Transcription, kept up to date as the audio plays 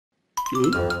Herkese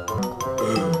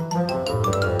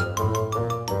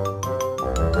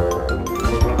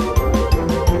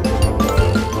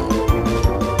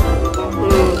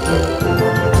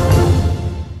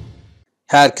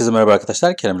merhaba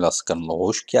arkadaşlar. Kerem Laslı kanalına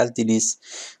hoş geldiniz.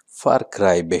 Far Cry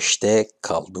 5'te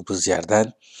kaldığımız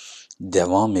yerden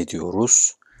devam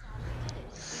ediyoruz.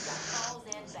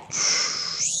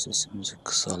 Sesimizi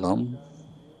kısalım.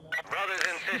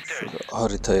 Şöyle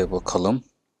haritaya bakalım.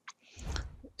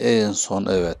 En son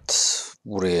evet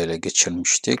buraya ele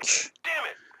geçirmiştik.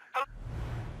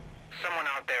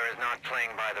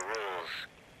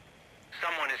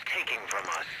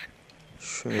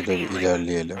 Şöyle bir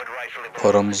ilerleyelim.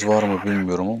 Paramız var mı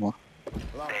bilmiyorum ama.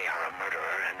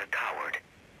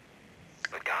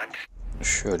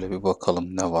 Şöyle bir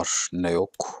bakalım ne var ne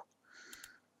yok.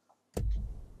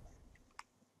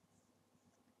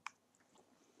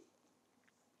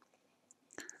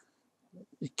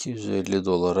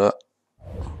 $250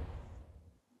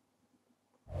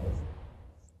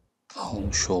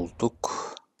 almış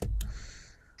olduk.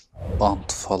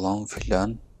 Bant falan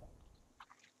filan.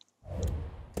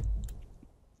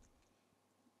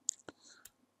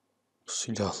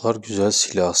 Silahlar güzel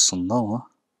silah aslında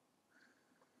ama.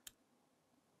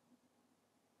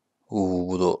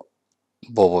 Bu da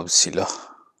baba bir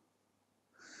silah.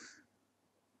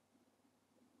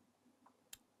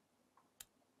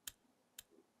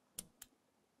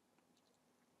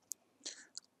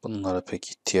 Bunlara pek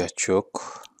ihtiyaç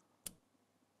yok.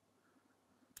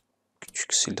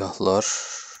 Küçük silahlar.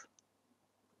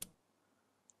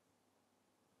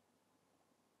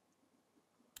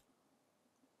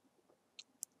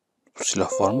 Bu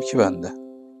silah var mı ki bende?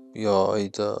 Ya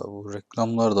ayda bu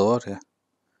reklamlar da var ya.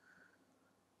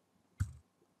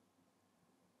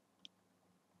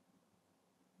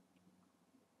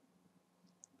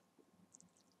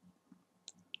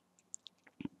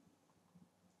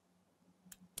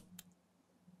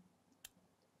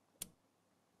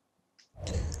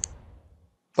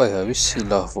 Bayağı bir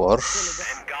silah var.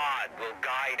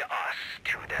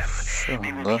 Şu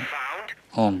anda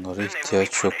onlara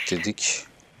ihtiyaç yok dedik.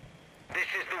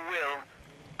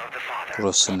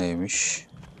 Burası neymiş?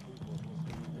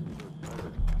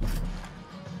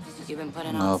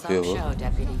 Ne yapıyor bu?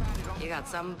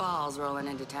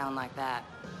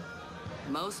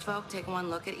 Most folk take one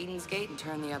look at Eden's Gate and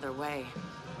turn the other way.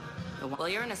 Well,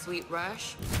 you're in a sweet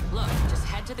rush. Look, just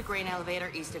head to the grain elevator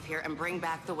east of here and bring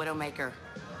back the Widowmaker.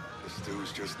 The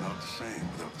stew's just not the same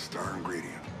without the star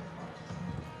ingredient.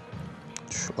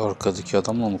 Şu arkadaki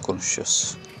adamla mı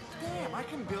konuşacağız?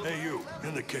 Hey you,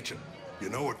 in the kitchen.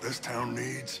 You know what this town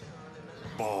needs?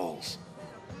 Balls.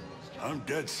 I'm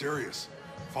dead serious.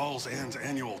 Falls Inn's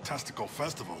annual Testicle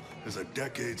Festival is a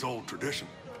decades-old tradition.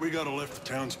 We gotta lift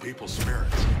the townspeople's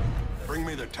spirits. Bring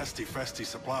me the testy festy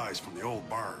supplies from the old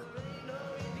bar.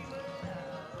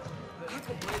 I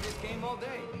could play this game all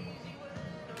day.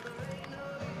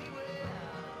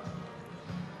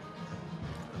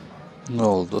 Ne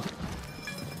oldu?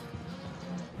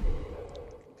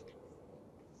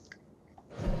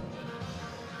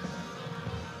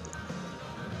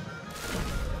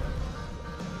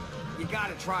 You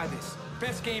gotta try this.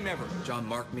 Best game ever. John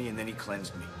marked me and then he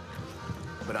cleansed me.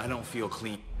 But I don't feel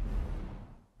clean.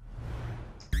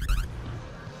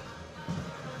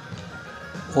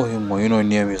 Oyun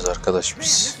oynayamıyoruz arkadaş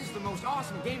biz.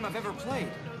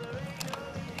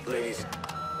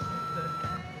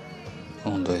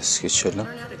 Onu da es geçelim.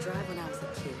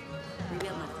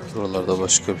 Buralarda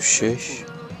başka bir şey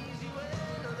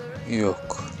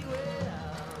yok.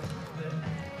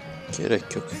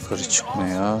 Gerek yok yukarı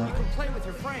çıkmaya.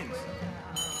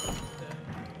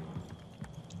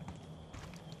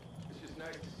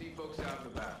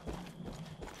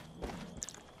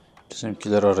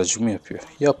 Bizimkiler aracı mı yapıyor?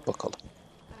 Yap bakalım.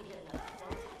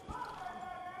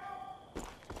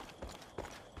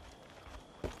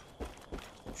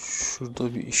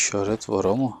 Şurada bir işaret var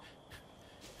ama.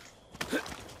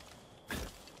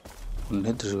 Bu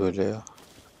nedir böyle ya?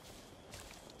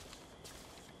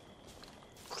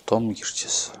 Buradan mı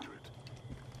gireceğiz?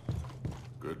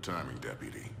 Good timing,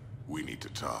 deputy. We need to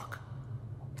talk.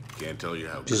 Can't tell you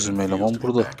how Bizim good it eleman feels to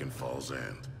be burada. back in Falls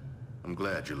End. I'm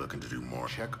glad you're looking to do more.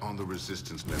 Check on the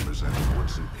resistance members at the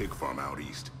Woodson Pig Farm out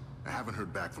east. I haven't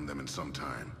heard back from them in some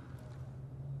time.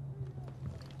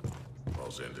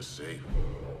 Falls End is safe.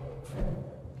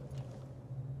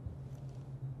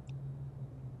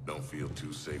 Don't feel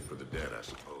too safe for the dead, I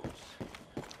suppose.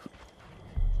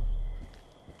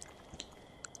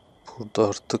 Burada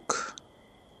artık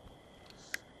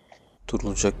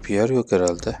durulacak bir yer yok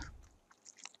herhalde.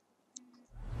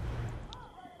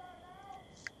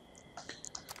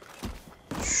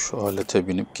 Şu alete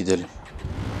binip gidelim.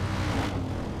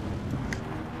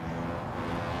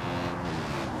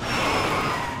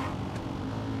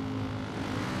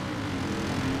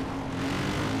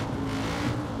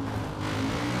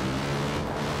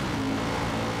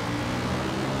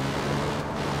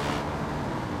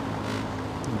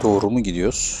 Doğru mu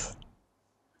gidiyoruz?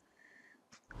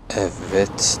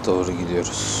 Evet, doğru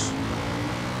gidiyoruz.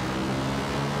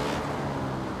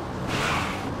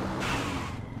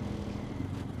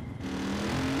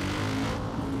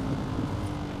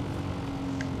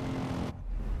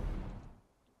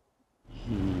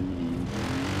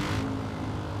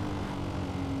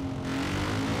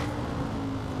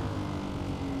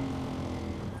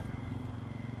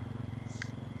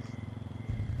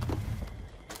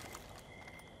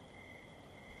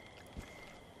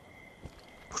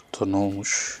 Burada ne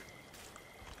olmuş?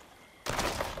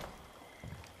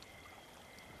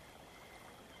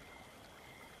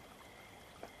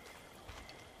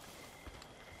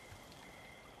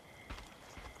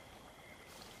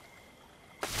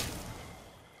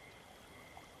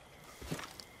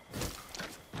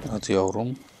 Hadi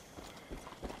yavrum.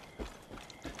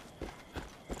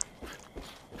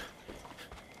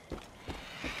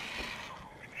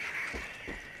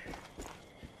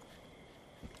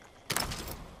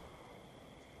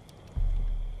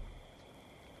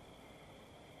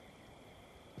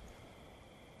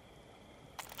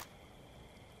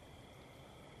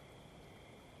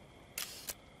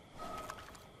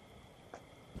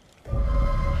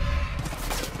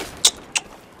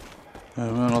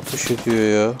 Hemen ateş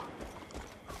ediyor ya.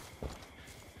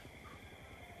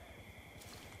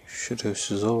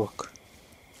 Şerefsize bak.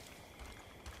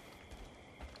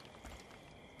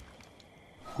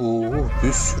 Oo,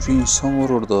 bir sürü insan var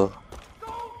orada.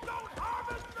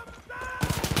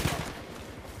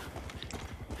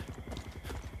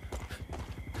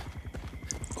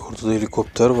 Orada da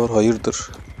helikopter var.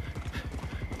 Hayırdır?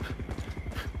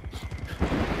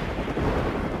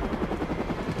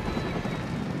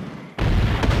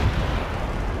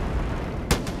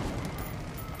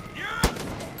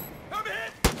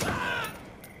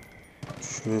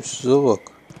 Şerefsize bak.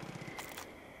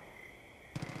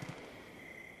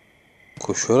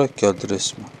 Koşarak geldi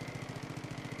resmen.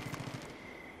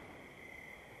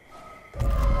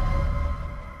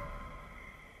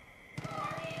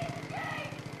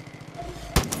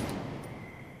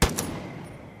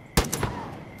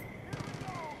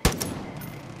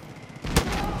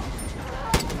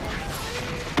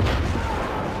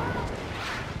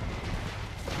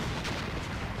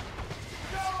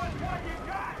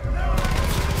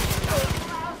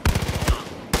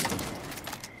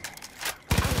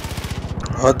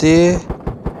 Hadi.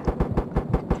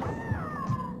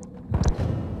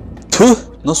 Tüh!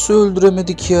 Nasıl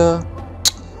öldüremedik ya?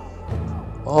 Cık.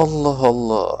 Allah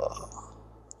Allah.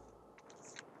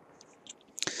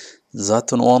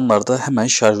 Zaten o anlarda hemen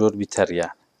şarjör biter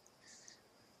yani.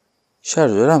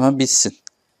 Şarjör hemen bitsin.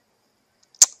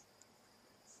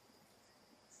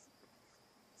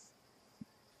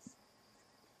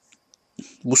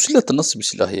 Bu silah da nasıl bir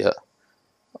silah ya?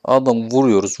 Adam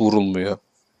vuruyoruz, vurulmuyor.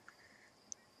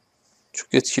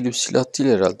 Çok etkili bir silah değil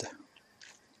herhalde.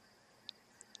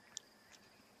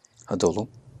 Hadi oğlum.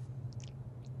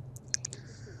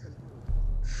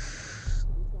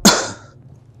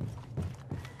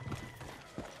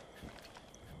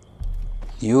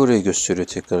 Niye orayı gösteriyor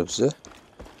tekrar bize?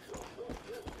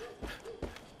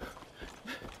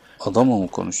 Adamla mı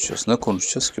konuşacağız? Ne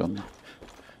konuşacağız ki onunla?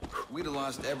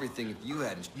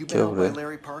 Gel buraya.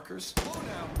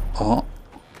 Aha.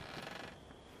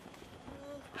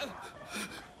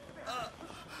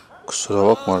 Kusura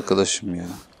bakma arkadaşım ya.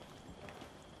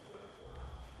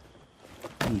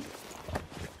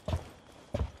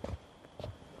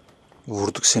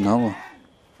 Vurduk seni ama.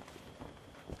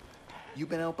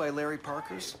 You been out by Larry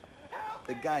Parker's?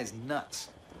 The guy's nuts.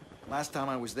 Last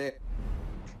time I was there,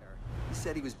 he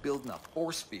said he was building a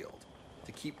force field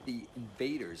to keep the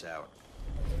invaders out.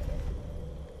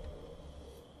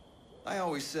 I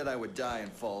always said I would die in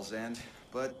Falls End,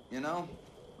 but, you know,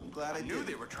 I'm glad I knew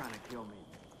they were trying to kill me.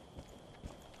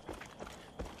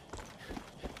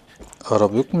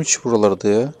 Araba yok mu hiç buralarda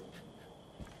ya?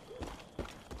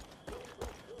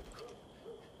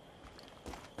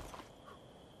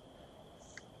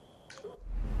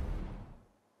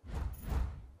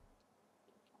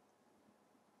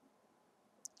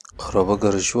 Araba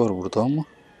garajı var burada ama.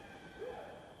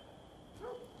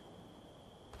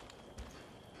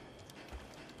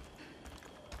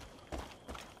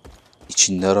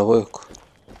 İçinde araba yok.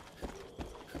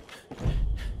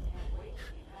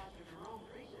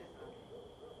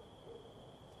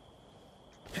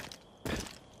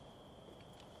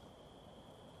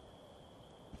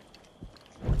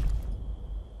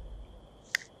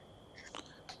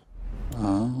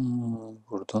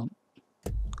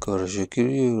 Garaja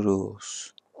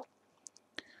giriyoruz.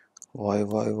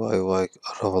 Vay vay vay vay.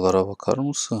 Arabalara bakar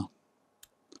mısın?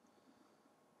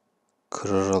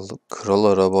 Kral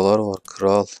arabalar var.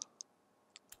 Kral.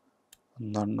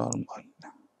 Bunlar normal.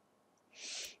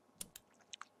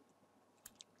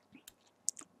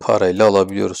 Parayla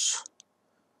alabiliyoruz.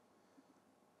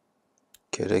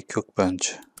 Gerek yok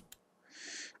bence.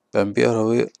 Ben bir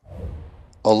arabayı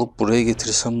alıp buraya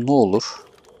getirsem ne olur?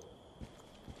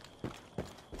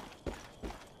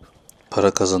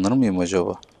 Para kazanır mıyım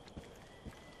acaba?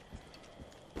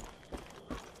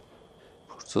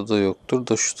 Burada da yoktur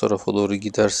da şu tarafa doğru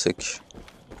gidersek.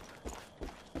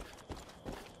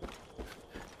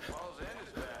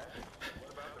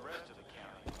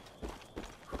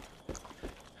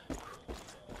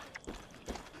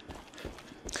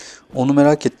 Onu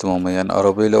merak ettim ama yani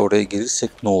arabayla oraya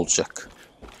gelirsek ne olacak?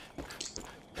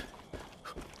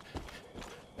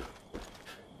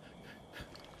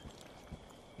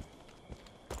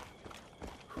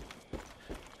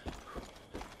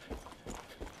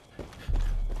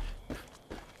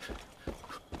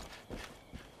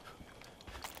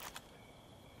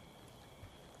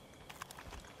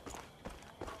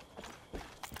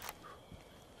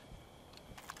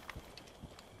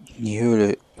 Niye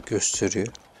öyle gösteriyor?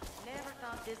 Never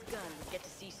thought this gun would get to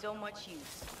see so much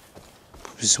use.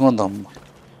 Bu bizim adam mı?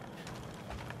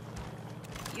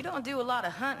 You don't do a lot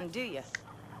of hunting, do you?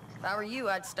 If I were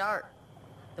you, I'd start.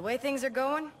 The way things are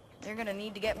going, you're gonna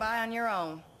need to get by on your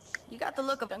own. You got the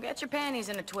look of... Don't get your panties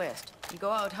in a twist. You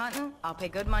go out hunting, I'll pay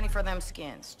good money for them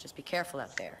skins. Just be careful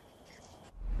out there.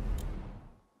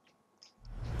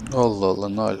 Allah Allah,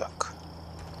 ne alaka?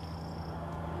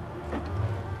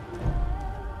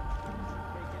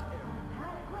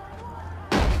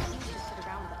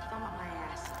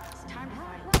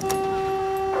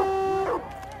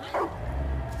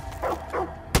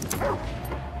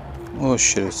 O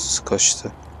şerefsiz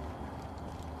kaçtı.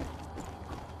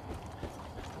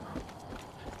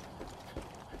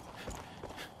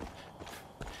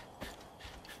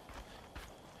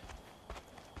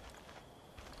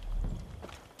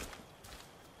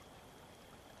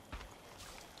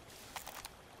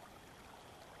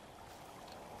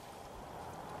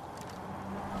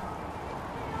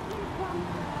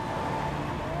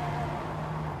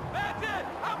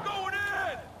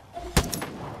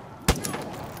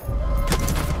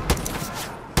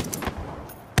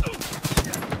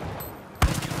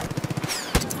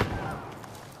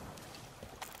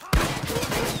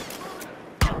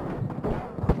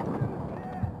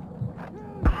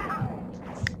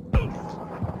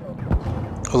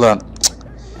 Ulan cık,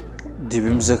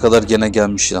 dibimize kadar gene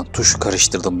gelmiş lan. Tuş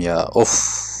karıştırdım ya.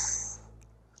 Of.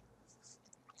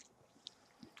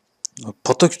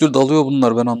 Patakütür dalıyor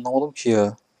bunlar, ben anlamadım ki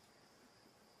ya.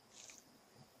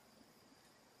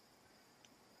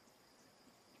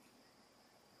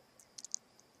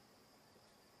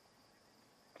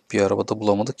 Bir arabada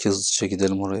bulamadık ki, hızlıca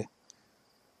gidelim oraya.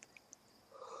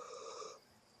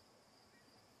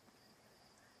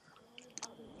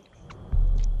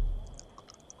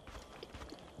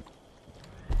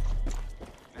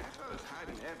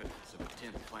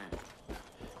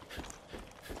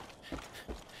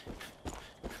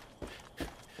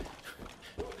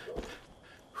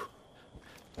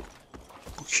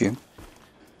 Bu kim?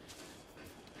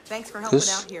 Thanks for helping Kız.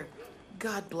 out here.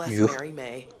 God bless Yuh. Mary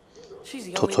May. She's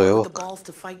the only Toto'ya one with the bak. balls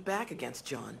to fight back against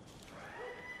John.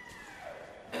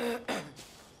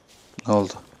 Ne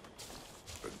oldu?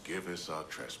 Forgive us our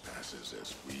trespasses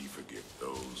as we forgive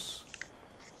those.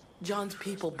 John's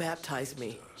people baptized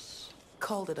me.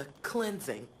 Called it a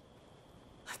cleansing.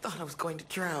 I thought I was going to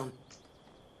drown.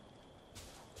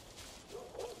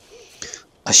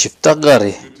 Aşifta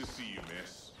gari. Good to see you,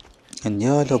 miss. Niye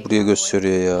hala buraya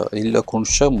gösteriyor ya? İlla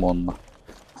konuşacağım mı onunla?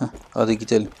 Heh, hadi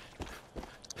gidelim.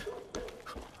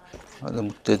 Hadi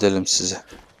mutlu edelim sizi.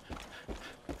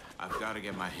 I've got to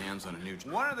get my hands on a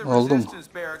new... One of the Oldu mu?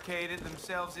 resistance barricaded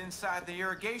themselves inside the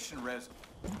irrigation reservoir.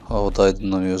 Havada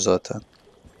aydınlanıyor zaten.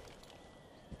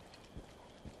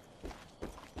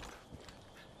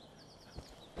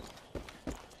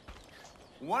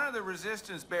 One of the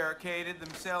resistance barricaded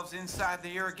themselves inside the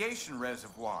irrigation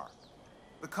reservoir.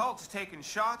 The cult's taking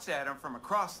shots at them from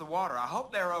across the water. I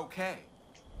hope they're okay.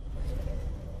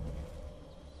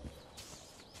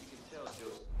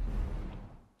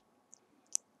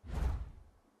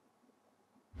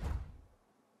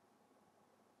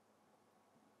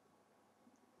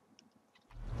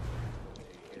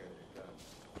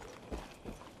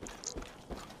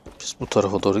 Biz bu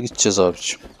tarafa doğru gideceğiz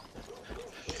abiciğim.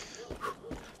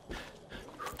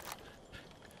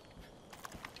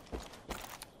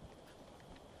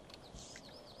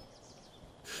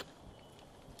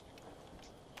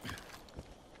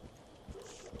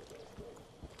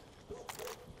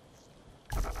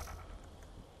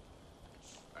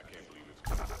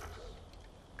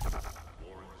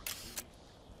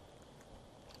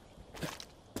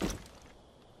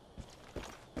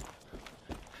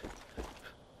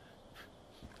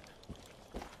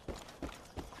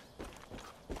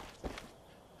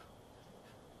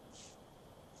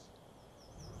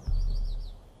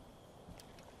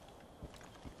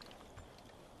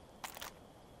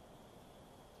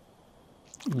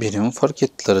 Beni mi fark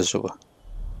ettiler acaba?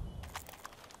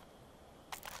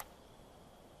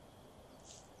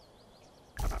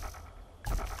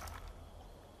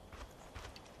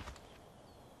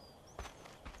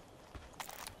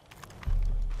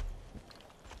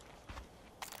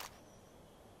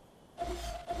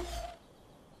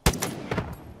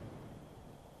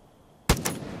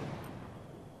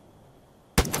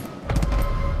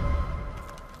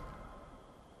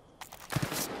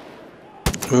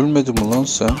 Ölmedin mi lan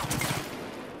sen?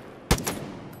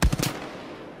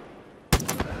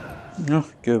 Hah,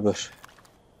 göber.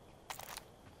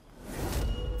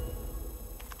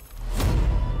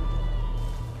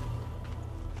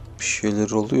 Bir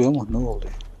şeyler oluyor ama ne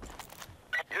oluyor?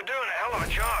 You're doing a hell of a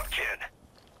job, kid.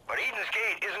 But Eden's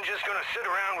Gate isn't just gonna sit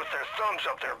around with their thumbs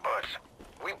up their butts.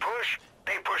 We push,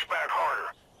 they push back harder.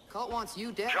 Cult wants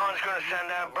you dead. John's gonna send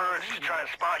out birds to try and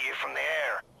spot you from the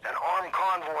air, and armed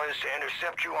convoys to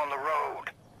intercept you on the road.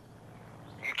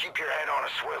 You keep your head on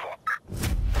a swivel.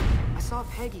 I saw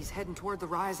Peggy's heading toward the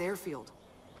Rise airfield.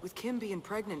 With Kim being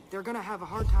pregnant, they're gonna have a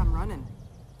hard time running.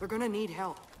 They're gonna need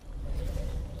help.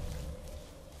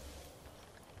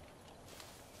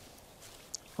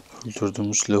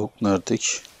 Öldürdüğümüz lavuk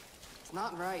neredeki? It's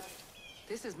not right.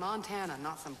 This is Montana,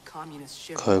 not some communist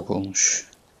shit. Kaybolmuş.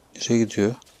 Nereye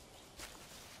gidiyor?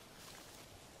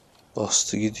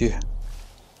 Bastı gidiyor.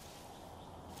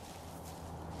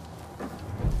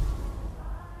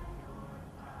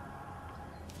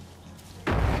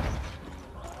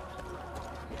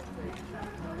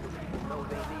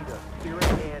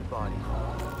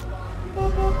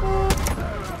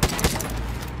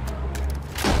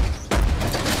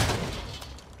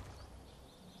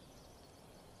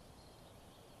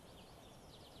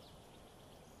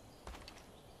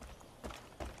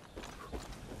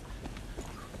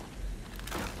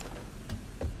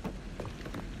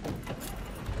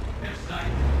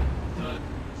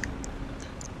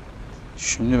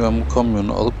 Şimdi ben bu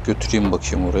kamyonu alıp götüreyim,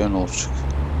 bakayım oraya ne olacak.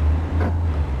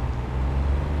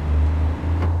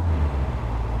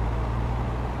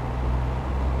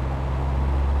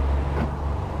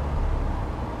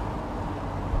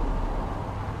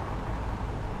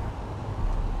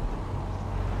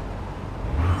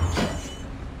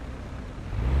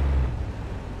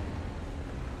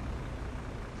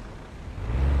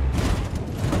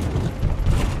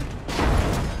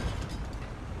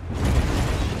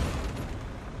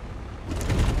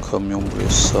 Kamyon buraya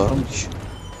sığar mı ki?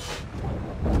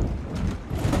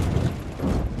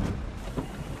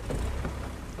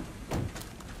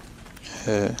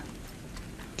 He,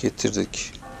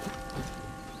 getirdik.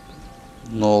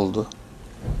 Ne oldu?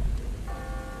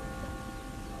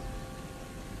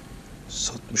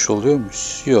 Satmış oluyor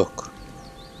muyuz? Yok.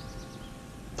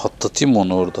 Patlatayım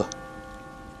onu orada.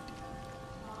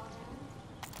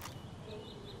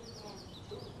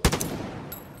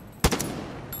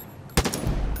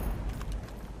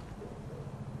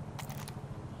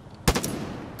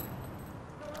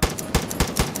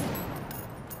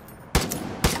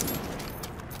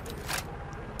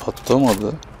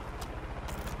 Patlamadı.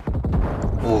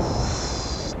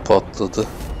 Of, patladı.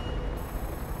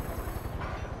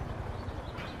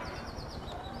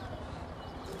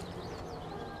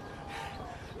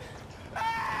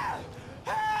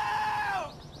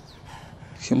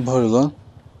 Kim var lan?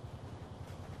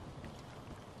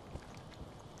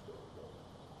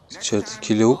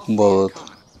 İçerideki lavuk mu bağladı?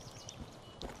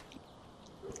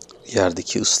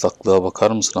 Yerdeki ıslaklığa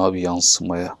bakar mısın abi,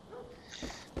 yansımaya?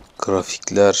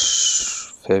 Grafikler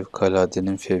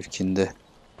fevkaladenin fevkinde.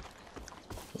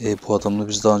 Bu adamla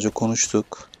biz daha önce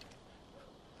konuştuk.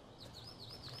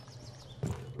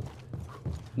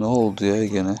 Ne oldu ya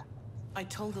gene? I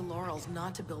told the Laurels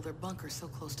not to build their bunker so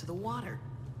close to the water.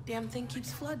 Damn thing keeps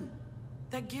flooding.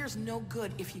 That gear's no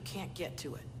good if you can't get to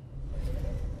it.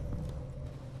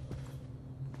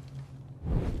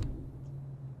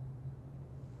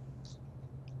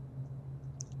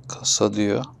 Kasa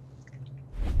diyor.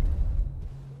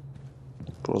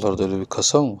 Buralarda öyle bir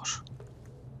kasa mı var?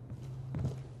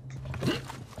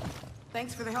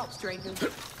 Thanks for the help, stranger.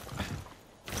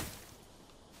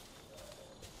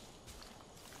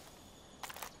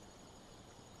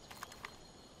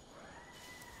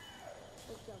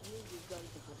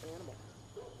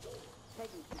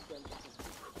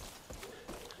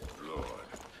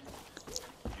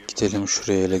 Gidelim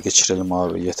şuraya, ele geçirelim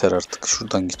abi. Yeter artık.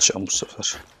 Şuradan gideceğim bu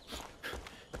sefer.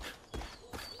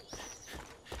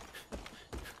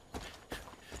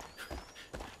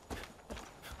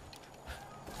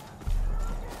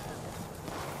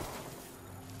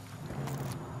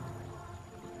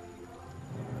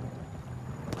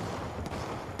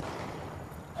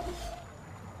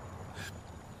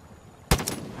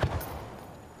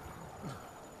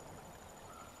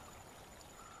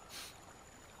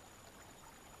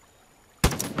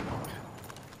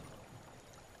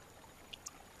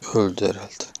 Öldü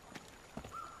herhalde.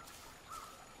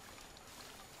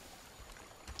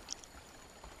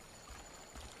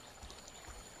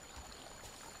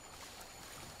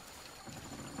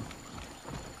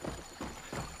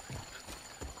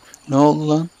 Ne oldu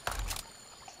lan?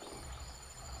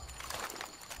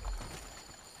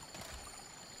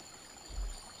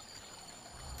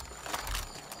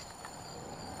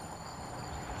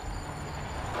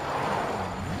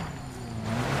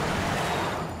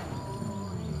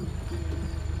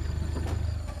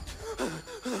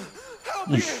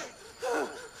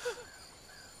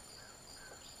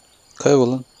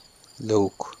 Kaybolan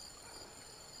lavuk.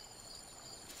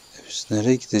 Biz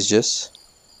nereye gideceğiz?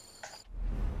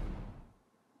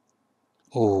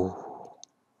 Oo.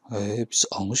 Biz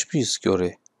almış mıyız ki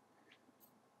orayı?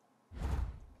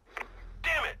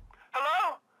 Damn it!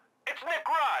 Hello? It's Nick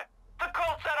Rye. The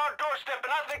cult's at our doorstep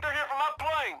and I think they're here for my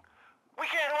plane. We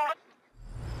can't hold it.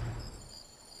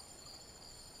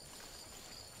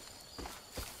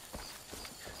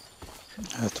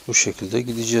 Evet, bu şekilde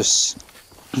gideceğiz.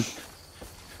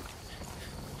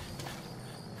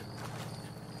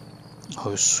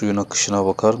 Abi suyun akışına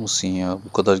bakar mısın ya?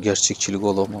 Bu kadar gerçekçilik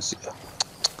olamaz ya.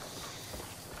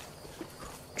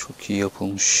 Çok iyi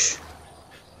yapılmış.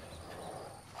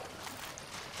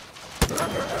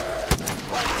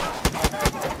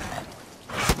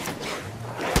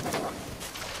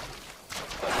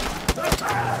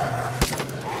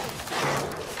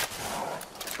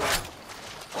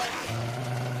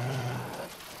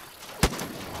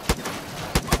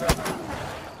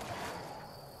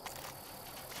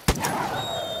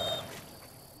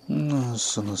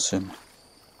 Nasılsın sen?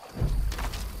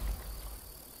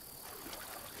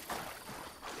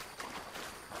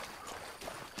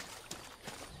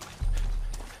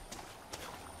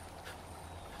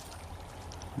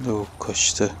 Yok,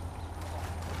 kaçtı.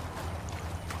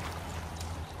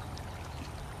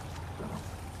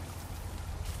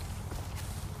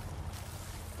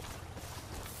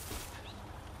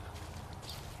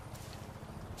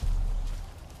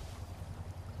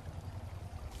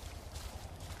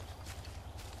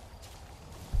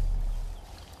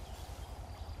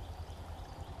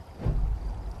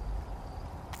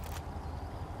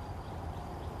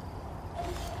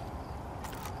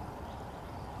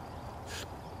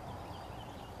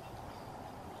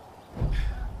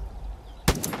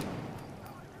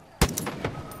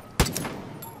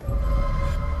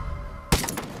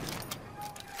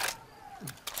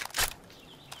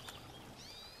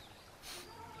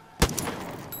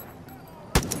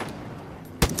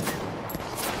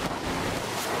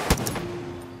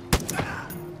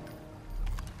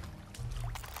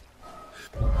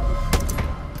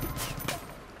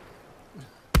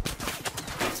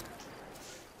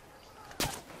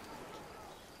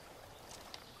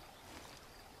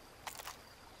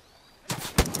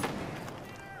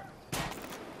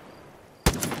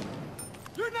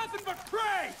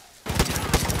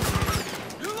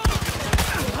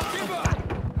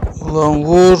 Ulan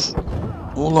vur.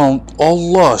 Ulan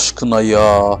Allah aşkına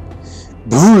ya.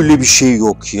 Böyle bir şey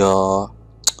yok ya.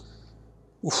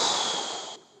 Uf.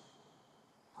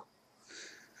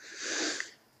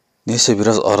 Neyse,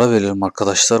 biraz ara verelim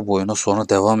arkadaşlar. Bu oyuna sonra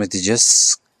devam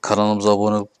edeceğiz. Kanalımıza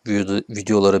abone olup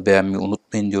videoları beğenmeyi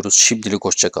unutmayın diyoruz. Şimdilik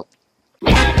hoşça kalın.